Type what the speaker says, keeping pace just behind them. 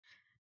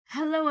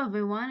Hello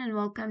everyone and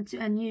welcome to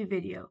a new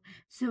video.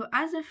 So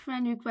as a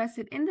friend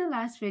requested in the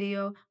last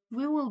video,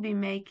 we will be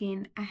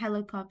making a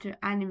helicopter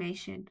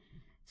animation.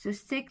 So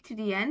stick to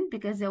the end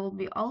because I will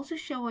be also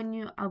showing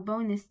you a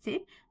bonus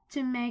tip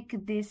to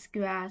make this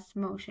grass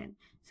motion.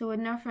 So with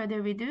no further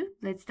ado,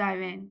 let's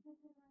dive in.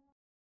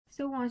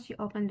 So once you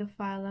open the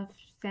file I've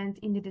sent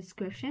in the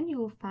description, you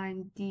will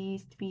find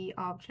these three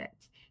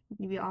objects.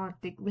 We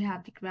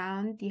have the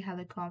ground, the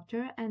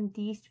helicopter, and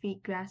these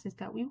three grasses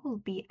that we will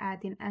be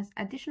adding as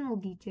additional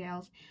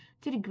details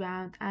to the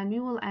ground, and we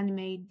will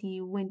animate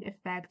the wind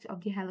effect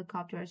of the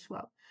helicopter as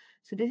well.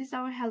 So this is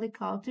our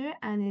helicopter,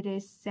 and it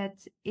is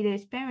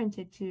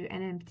parented to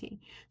an empty.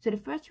 So the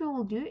first thing we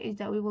will do is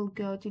that we will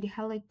go to the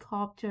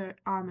helicopter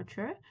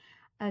armature.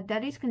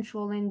 That is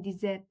controlling the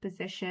Z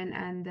position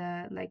and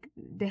like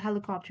the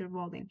helicopter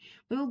rolling.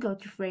 We will go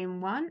to frame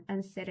 1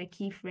 and set a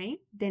keyframe,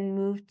 then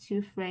move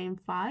to frame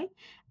 5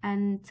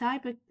 and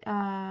type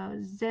a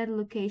Z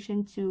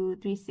location to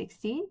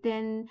 360,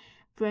 then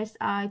press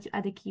I to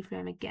add a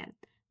keyframe again.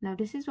 Now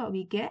this is what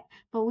we get,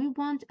 but we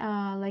want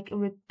like a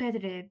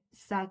repetitive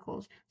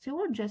cycles. So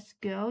we'll just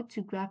go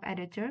to graph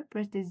editor,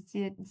 press the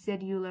Z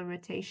Euler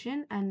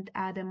rotation and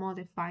add a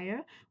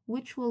modifier,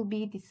 which will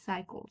be the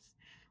cycles.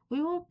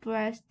 We will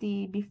press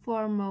the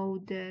before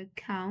mode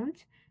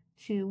count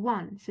to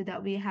 1 so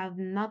that we have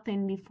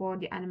nothing before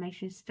the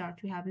animation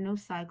starts. We have no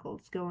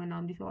cycles going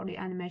on before the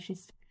animation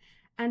starts.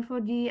 And for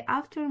the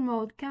after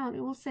mode count, we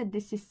will set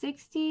this to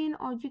 16,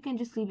 or you can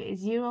just leave it at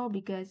 0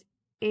 because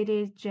it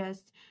is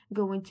just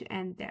going to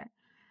end there.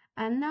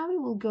 And now we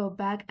will go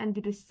back and do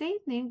the same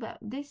thing, but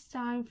this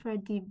time for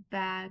the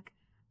back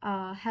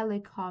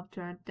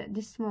helicopter,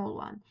 the small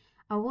one.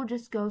 I will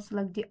just go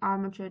select the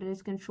armature that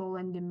is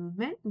controlling the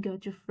movement, go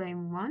to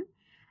frame 1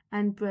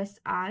 and press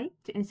I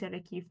to insert a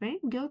keyframe,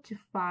 go to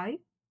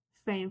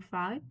frame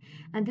 5,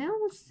 and then I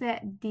will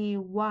set the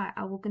Y.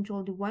 I will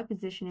control the Y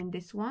position in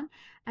this one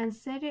and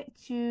set it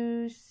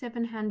to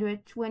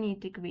 720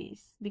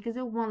 degrees because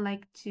I want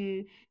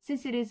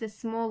since it is a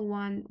small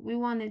one, we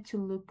want it to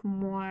look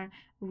more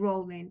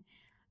rolling.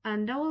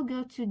 And I will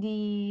go to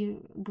the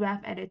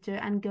graph editor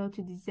and go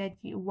to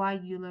the Y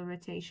Euler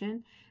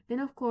rotation. Then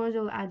of course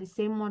I'll add the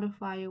same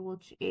modifier,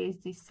 which is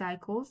the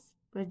cycles.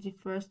 Press the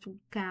first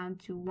count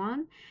to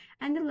 1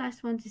 and the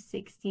last one to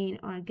 16,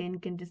 or again you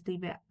can just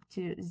leave it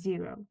to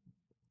 0.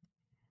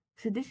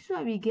 So this is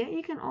what we get.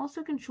 You can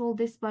also control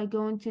this by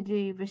going to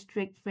the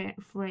restrict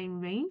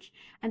frame range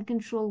and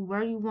control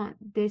where you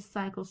want these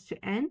cycles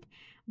to end.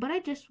 But I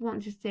just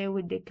want to stay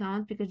with the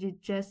count because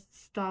it just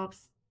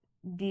stops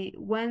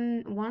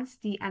once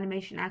the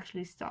animation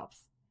actually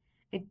stops.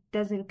 It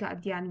doesn't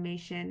cut the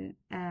animation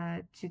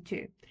to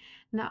 2.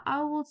 Now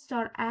I will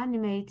start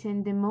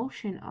animating the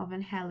motion of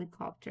an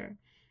helicopter.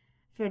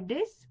 For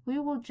this, we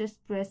will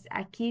just press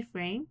a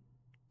keyframe.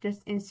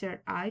 Just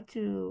insert I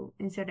to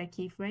insert a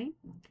keyframe.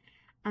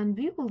 And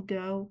we will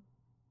go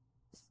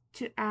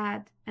to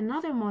add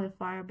another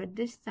modifier, but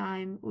this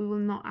time we will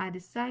not add the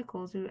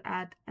cycles, we will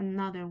add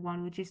another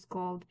one, which is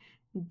called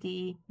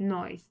the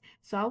noise.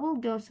 So I will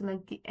go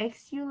select the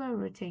X Euler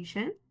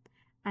rotation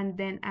and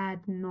then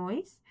add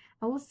noise.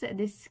 I will set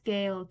the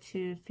scale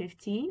to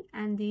 15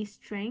 and the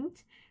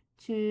strength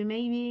to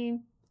maybe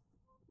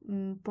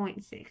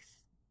 0.6.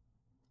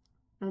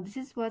 Now this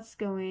is what's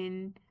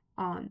going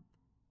on.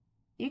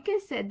 You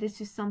can set this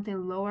to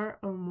something lower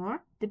or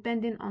more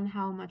depending on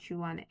how much you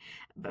want it.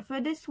 But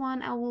for this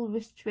one, I will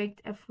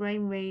restrict a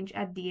frame range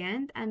at the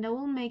end and I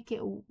will make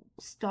it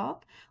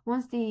stop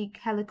once the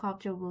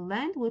helicopter will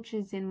land, which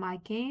is in my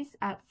case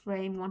at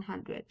frame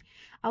 100.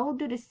 I will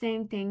do the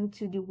same thing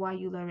to the Y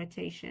Euler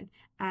rotation.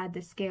 Add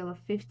the scale of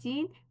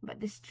 15, but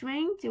the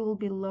strength, it will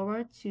be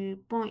lower to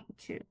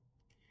 0.2.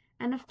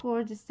 And of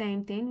course, the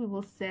same thing, we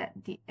will set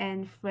the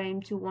end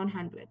frame to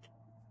 100.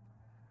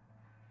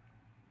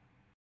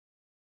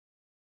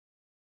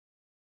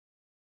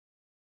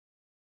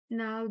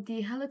 Now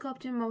the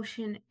helicopter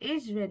motion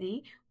is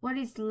ready. What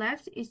is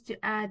left is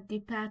to add the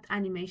path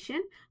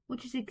animation,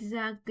 which is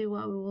exactly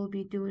what we will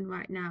be doing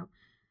right now.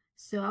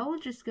 So I will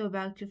just go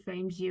back to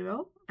frame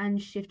 0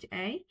 and shift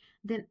A,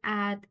 then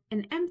add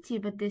an empty,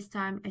 but this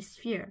time a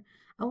sphere.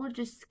 I will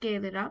just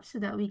scale it up so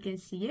that we can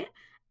see it.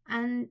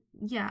 And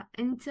yeah,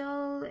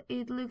 until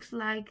it looks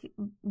like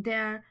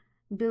they're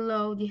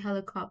below the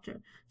helicopter.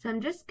 So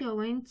I'm just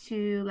going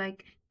to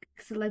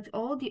select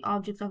all the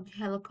objects of the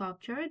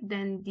helicopter,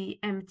 then the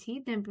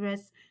empty, then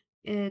press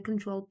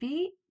Control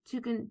P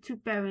to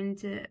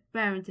parent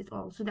it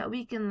all, so that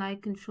we can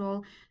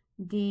control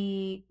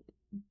the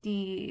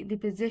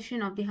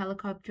position of the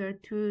helicopter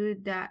through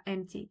the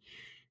empty.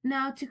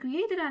 Now to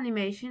create that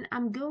animation,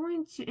 I'm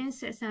going to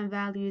insert some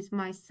values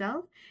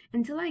myself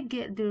until I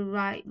get the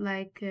right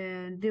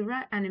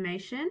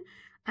animation,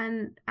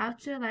 and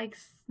after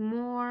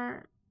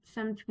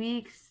some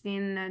tweaks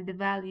in the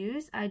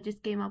values, I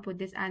just came up with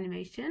this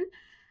animation,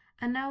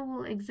 and I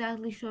will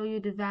exactly show you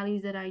the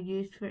values that I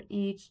used for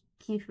each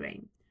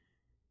keyframe.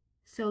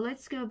 So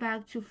let's go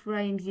back to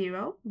frame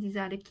 0. These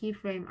are the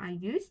keyframe I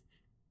used,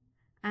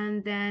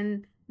 and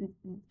then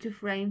to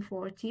frame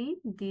 40,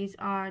 these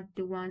are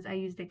the ones I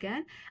used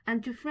again,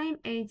 and to frame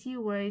 80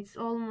 where it's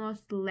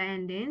almost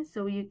landing,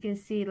 so you can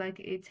see like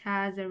it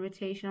has a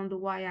rotation on the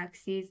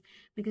y-axis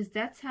because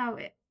that's how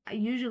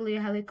usually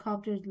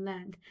helicopters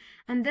land.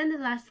 And then the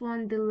last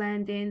one, the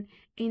landing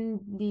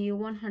in the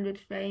 100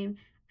 frame,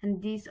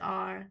 and these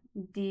are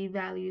the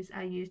values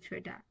I used for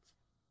that.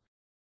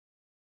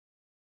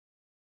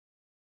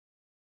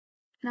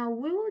 Now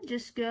we will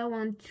just go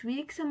and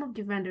tweak some of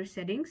the render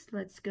settings.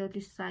 Let's go to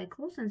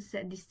cycles and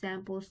set the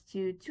samples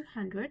to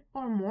 200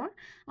 or more.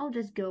 I'll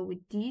just go with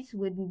these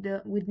with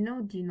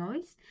no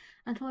denoise.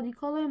 And for the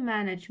color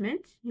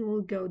management, you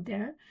will go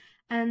there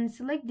and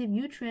select the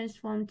view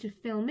transform to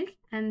filmic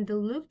and the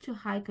look to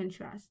high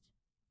contrast.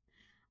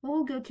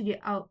 We'll go to the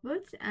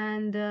output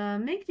and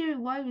make the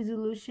Y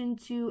resolution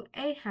to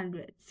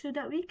 800 so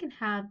that we can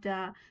have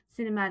the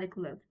cinematic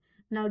look.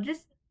 Now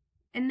just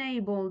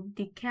enable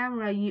the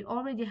camera you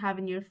already have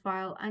in your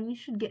file and you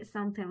should get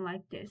something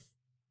like this.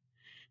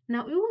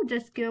 Now we will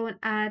just go and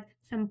add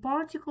some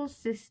particle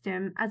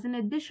system as an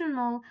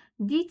additional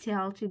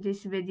detail to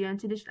this video and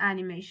to this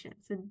animation.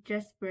 So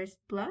just press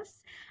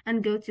plus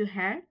and go to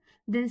hair,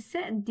 then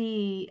set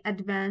the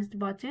advanced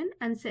button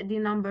and set the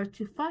number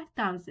to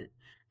 5000.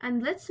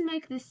 And let's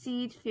make the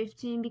seed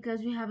 15 because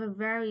we have a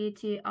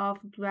variety of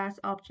grass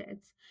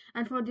objects.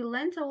 And for the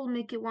length, I will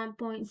make it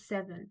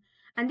 1.7.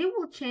 And it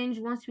will change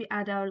once we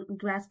add our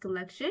grass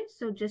collection.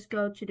 So just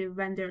go to the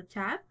render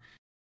tab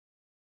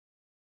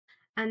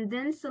and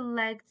then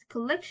select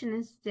collection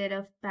instead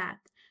of path.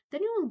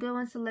 Then you will go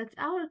and select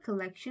our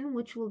collection,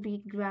 which will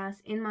be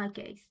grass in my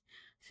case.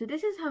 So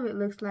this is how it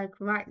looks like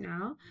right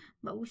now,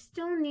 but we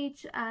still need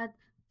to add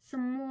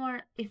some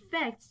more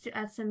effects to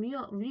add some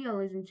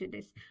realism to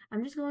this.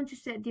 I'm just going to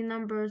set the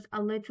numbers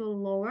a little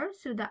lower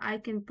so that I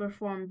can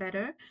perform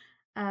better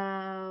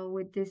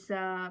with this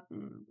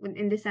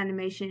in this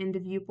animation in the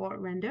viewport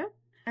render.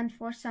 And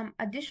for some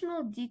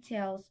additional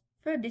details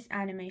for this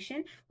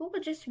animation, we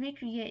will just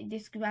recreate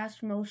this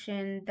grass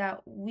motion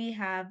that we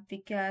have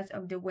because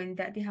of the wind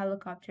that the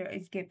helicopter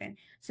is given.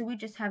 So we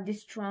just have this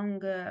strong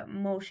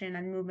motion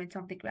and movement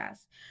of the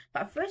grass.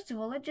 But first of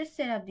all, let's just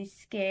set up the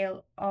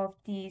scale of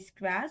this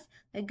grass.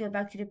 Let's go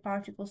back to the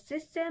particle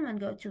system and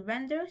go to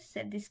render,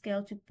 set the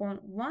scale to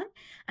 0.1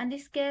 and the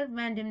scale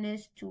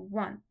randomness to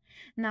 1.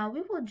 Now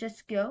we will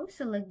just go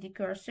select the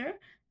cursor.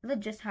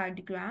 Let's just hide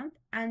the ground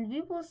and we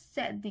will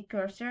set the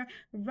cursor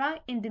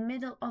right in the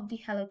middle of the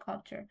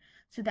helicopter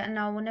so that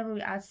now whenever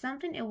we add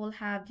something, it will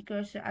have the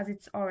cursor as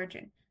its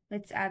origin.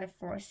 Let's add a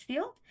force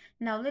field.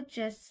 Now let's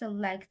just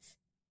hide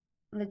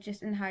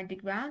the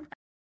ground.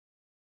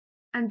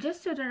 And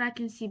just so that I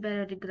can see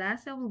better the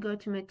glass, I will go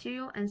to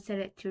material and set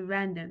it to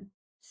random.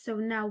 So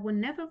now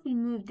whenever we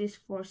move this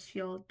force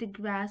field, the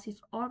grass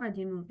is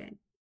already moving.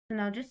 So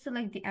now just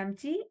select the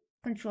empty,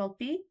 Control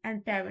P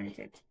and parent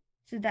it.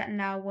 So that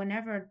now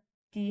whenever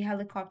the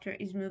helicopter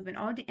is moving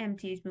or the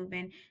empty is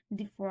moving,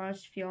 the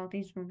force field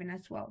is moving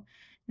as well.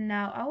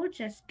 Now I will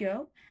just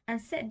go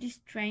and set the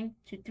strength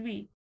to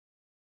 3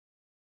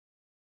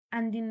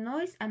 and the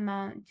noise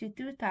amount to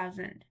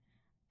 2000.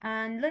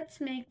 And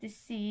let's make the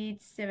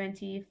seed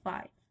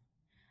 75.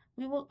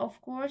 We will of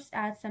course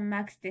add some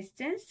max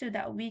distance so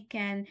that we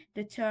can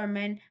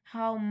determine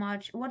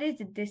what is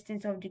the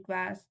distance of the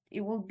grass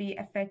it will be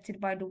affected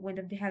by the wind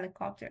of the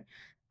helicopter.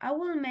 I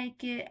will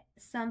make it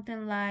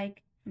something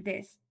like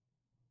this,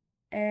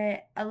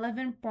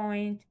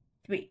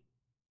 11.3.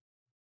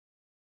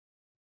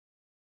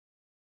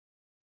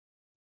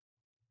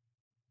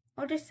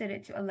 I'll just set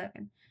it to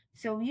 11.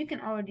 So you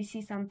can already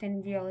see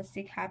something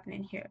realistic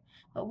happening here.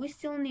 But we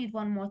still need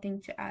one more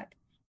thing to add.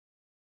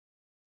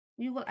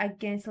 We will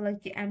again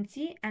select the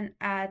empty and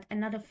add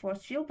another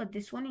force field, but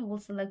this one we will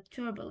select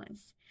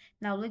turbulence.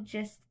 Now let's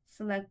just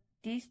select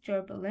this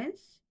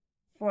turbulence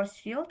force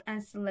field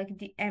and select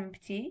the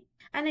empty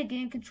and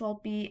again Control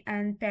P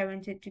and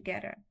parent it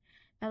together.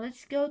 Now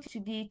let's go to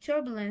the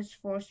turbulence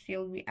force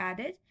field we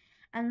added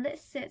and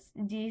let's set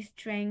the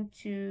strength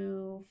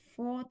to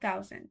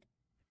 4000.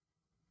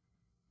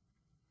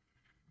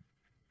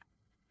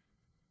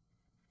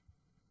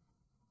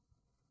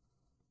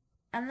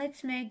 And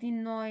let's make the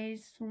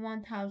noise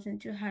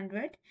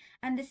 1200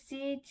 and the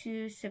C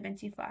to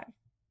 75.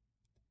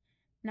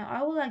 Now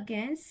I will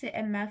again set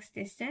a max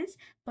distance,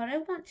 but I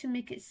want to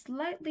make it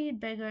slightly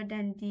bigger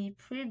than the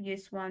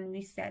previous one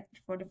we set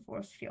for the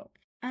force field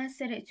and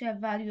set it to a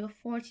value of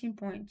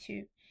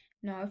 14.2.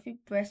 Now if we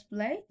press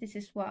play, this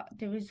is what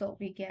the result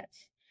we get.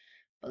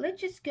 But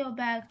let's just go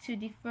back to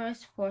the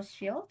first force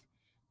field.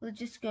 Let's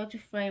just go to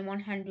frame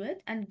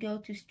 100 and go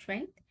to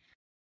strength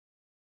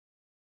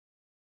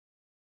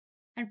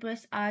and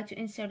press I to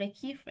insert a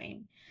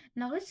keyframe.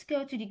 Now let's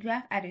go to the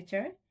graph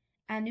editor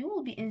and we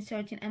will be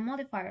inserting a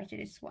modifier to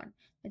this one.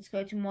 Let's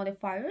go to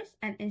modifiers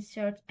and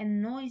insert a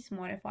noise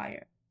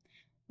modifier.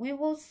 We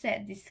will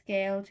set the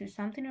scale to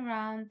something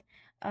around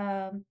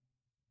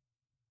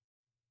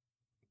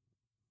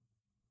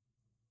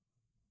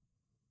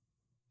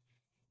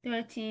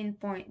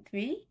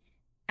 13.3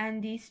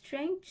 and the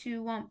strength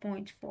to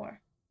 1.4.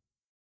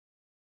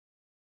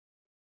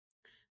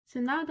 So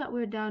now that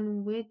we're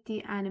done with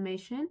the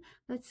animation,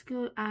 let's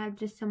go add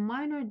just some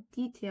minor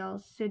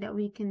details so that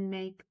we can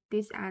make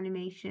this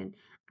animation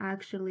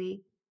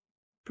actually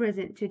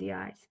present to the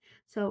eyes.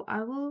 So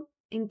I will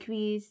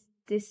increase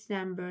these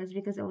numbers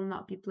because I will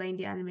not be playing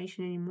the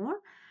animation anymore.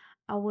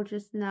 I will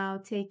just now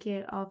take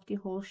care of the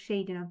whole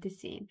shading of the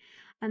scene.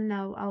 And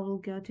now I will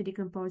go to the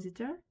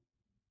compositor.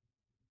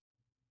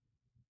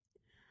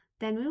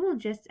 Then we will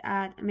just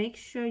add, make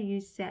sure you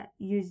set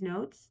use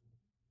nodes,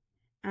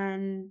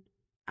 and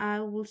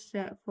I will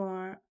set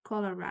for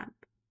color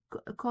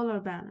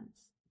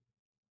balance.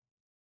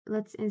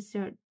 Let's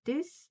insert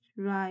this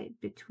right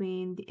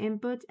between the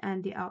input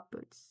and the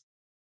outputs.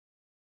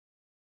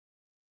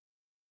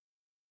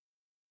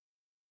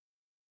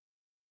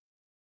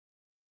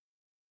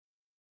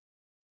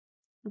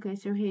 Okay,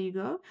 so here you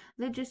go.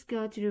 Let's just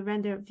go to the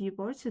render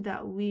viewport so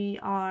that we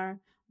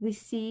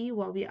see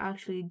what we're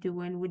actually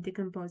doing with the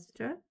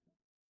compositor.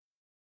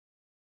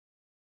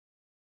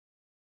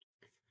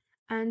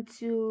 And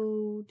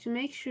to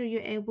make sure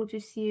you're able to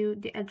see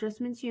the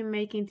adjustments you're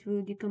making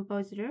through the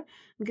compositor,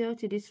 go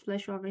to this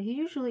flash over here.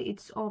 Usually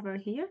it's over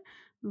here,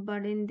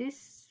 but in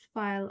this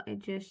file I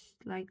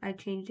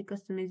changed the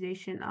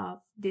customization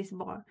of this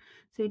bar.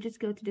 So you just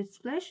go to this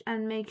flash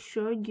and make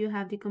sure you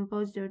have the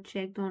compositor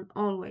checked on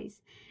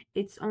always.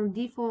 It's on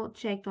default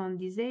checked on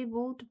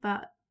disabled,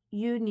 but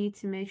you need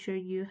to make sure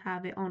you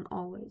have it on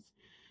always.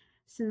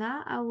 So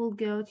now I will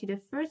go to the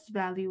first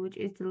value, which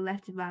is the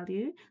left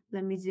value.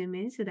 Let me zoom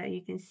in so that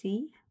you can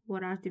see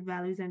what are the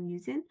values I'm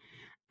using.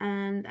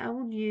 And I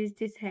will use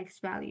this hex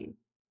value.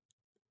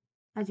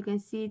 As you can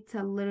see, it's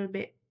a little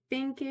bit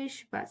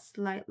pinkish, but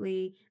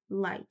slightly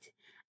light.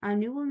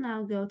 And you will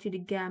now go to the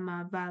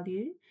gamma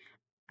value.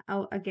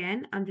 Oh,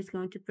 again, I'm just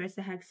going to press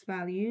the hex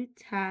value,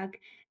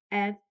 tag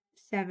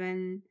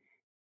F7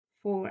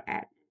 for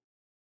F.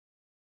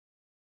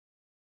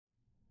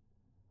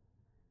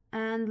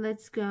 And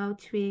let's go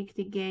tweak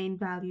the gain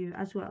value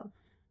as well.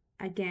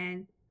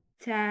 Again,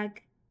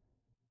 tag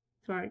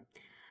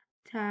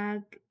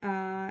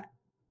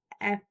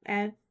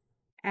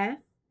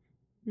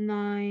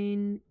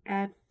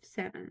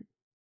FFF9F7.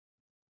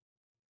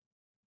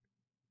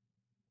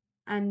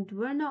 And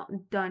we're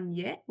not done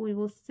yet. We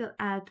will still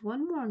add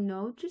one more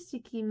node just to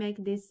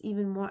make this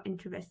even more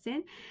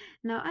interesting.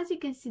 Now, as you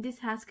can see, this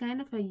has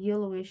kind of a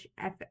yellowish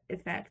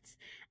effect.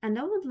 And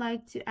I would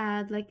like to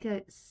add like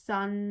a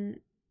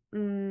sun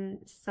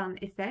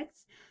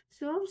effect.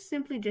 So I'll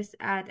simply just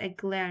add a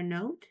glare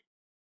node.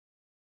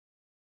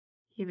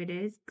 Here it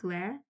is,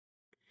 glare.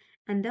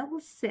 And that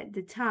will set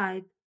the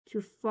type to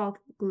fog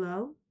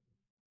glow.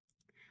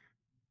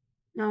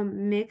 Now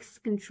mix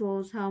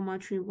controls how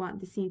much we want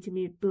the scene to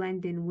be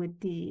blending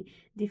with the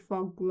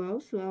fog glow.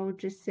 So I will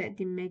just set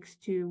the mix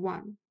to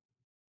 1.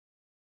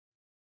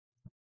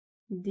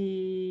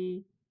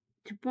 The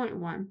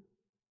 2.1.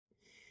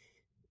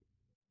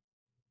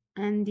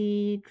 And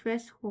the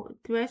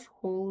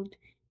threshold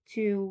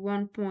to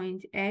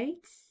 1.8.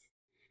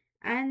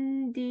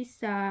 And the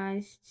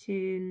size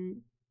to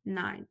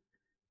 9.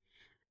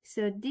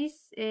 So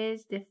this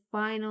is the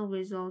final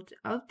result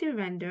of the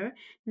render.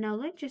 Now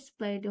let's just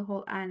play the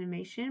whole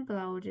animation, but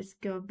I will just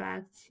go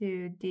back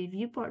to the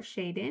viewport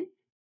shading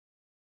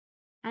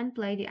and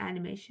play the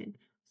animation.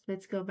 So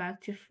let's go back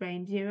to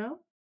frame 0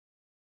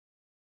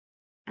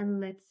 and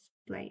let's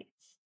play it.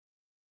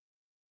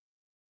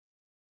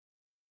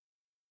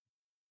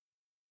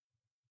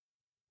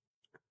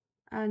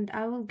 And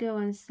I will go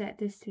and set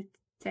this to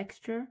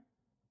texture.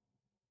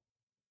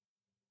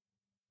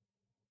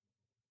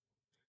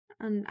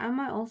 And I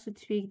might also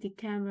tweak the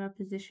camera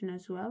position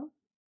as well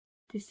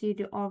to see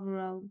the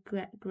overall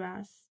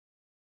grass.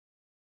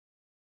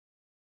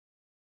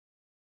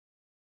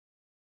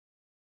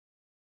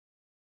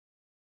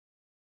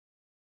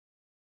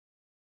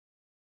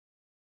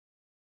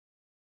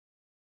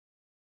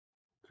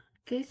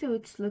 Okay, so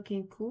it's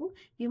looking cool.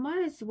 You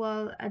might as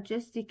well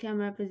adjust the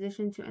camera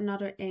position to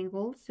another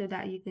angle so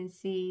that you can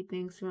see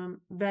things from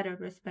better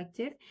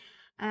perspective.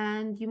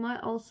 And you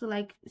might also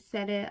like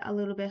set it a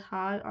little bit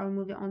high or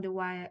move it on the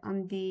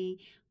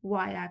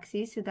y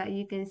axis so that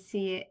you can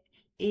see it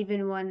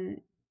even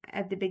when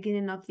at the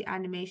beginning of the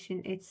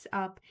animation it's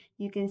up.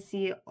 You can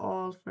see it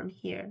all from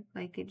here.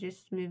 Like you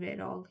just move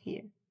it all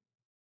here.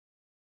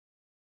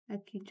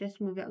 Like you just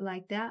move it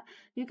like that.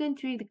 You can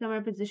tweak the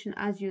camera position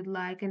as you'd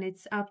like, and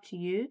it's up to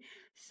you.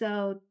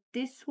 So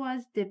this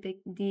was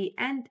the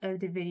end of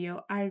the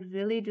video. I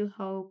really do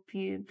hope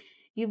you've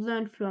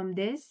learned from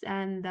this,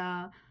 and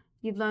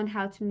you've learned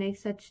how to make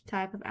such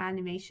type of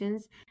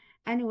animations.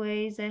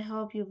 Anyways, I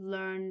hope you've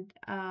learned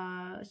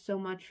so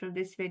much from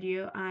this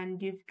video, and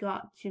you've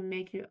got to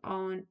make your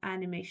own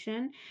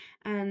animation.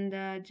 And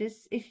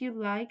just if you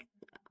like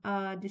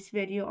this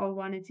video or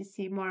wanted to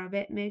see more of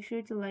it, make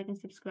sure to like and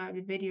subscribe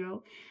the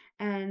video,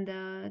 and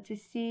to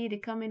see the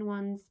coming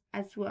ones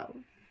as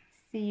well.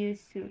 See you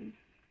soon.